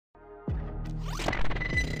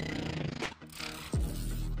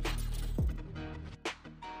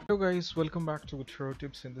Hello guys, welcome back to Tutorial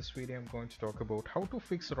Tips. In this video I'm going to talk about how to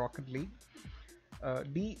fix Rocket League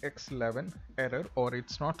DX11 error, or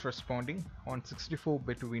it's not responding on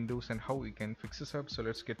 64-bit Windows, and how we can fix this up. So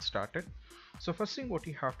let's get started. So first thing what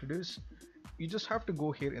you have to do is you just have to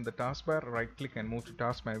go here in the taskbar, right click and move to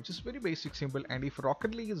taskbar, which is very basic, simple. And if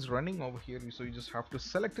Rocket League is running over here, so you just have to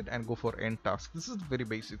select it and go for end task. This is the very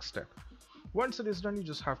basic step. Once it is done, you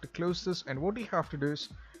just have to close this, and what you have to do is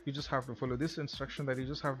you just have to follow this instruction, that you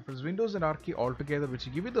just have to press Windows and R key all together, which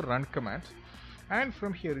will give you the run command. And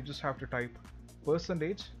from here you just have to type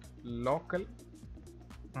 %local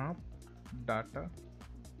app data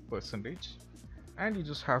 %, and you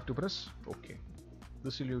just have to press OK.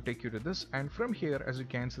 This will take you to this, and from here, as you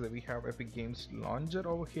can see, that we have Epic Games Launcher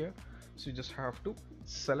over here. So you just have to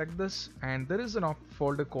select this, and there is an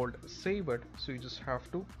folder called Saved, so you just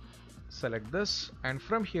have to select this, and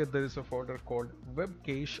from here there is a folder called Web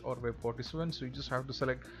Cache or Web 47. So you just have to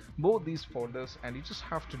select both these folders, and you just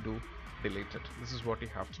have to do delete it. This is what you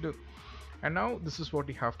have to do. And now this is what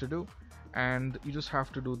you have to do, and you just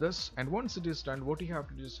have to do this. And once it is done, what you have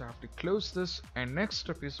to do is you have to close this, and next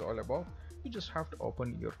step is all about you just have to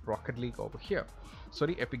open your Rocket League over here,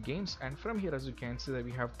 sorry, Epic Games. And from here, as you can see, that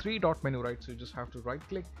we have three-dot menu, right? So you just have to right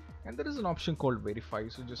click, and there is an option called verify,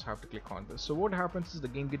 so you just have to click on this. So what happens is the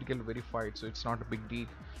game get verified, so it's not a big deal.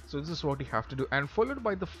 So this is what you have to do, and followed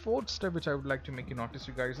by the fourth step, which I would like to make you notice,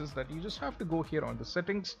 you guys, is that you just have to go here on the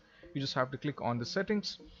settings. You just have to click on the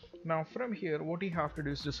settings. Now from here, what you have to do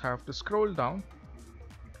is just have to scroll down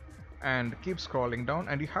and keep scrolling down,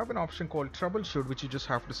 and you have an option called troubleshoot, which you just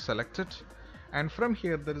have to select it. And from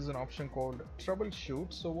here there is an option called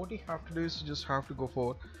troubleshoot. So what you have to do is you just have to go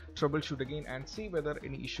for troubleshoot again and see whether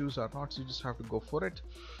any issues are not. So you just have to go for it.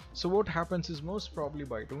 So what happens is, most probably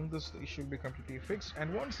by doing this, the issue will be completely fixed.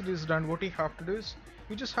 And once it is done, what you have to do is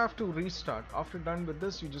you just have to restart. After done with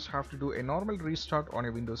this, you just have to do a normal restart on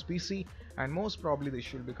a Windows PC, and most probably the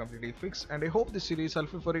issue will be completely fixed. And I hope this video is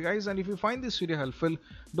helpful for you guys, and if you find this video helpful,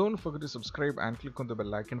 don't forget to subscribe and click on the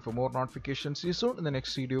bell icon for more notifications. See you soon in the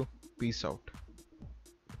next video. Peace out.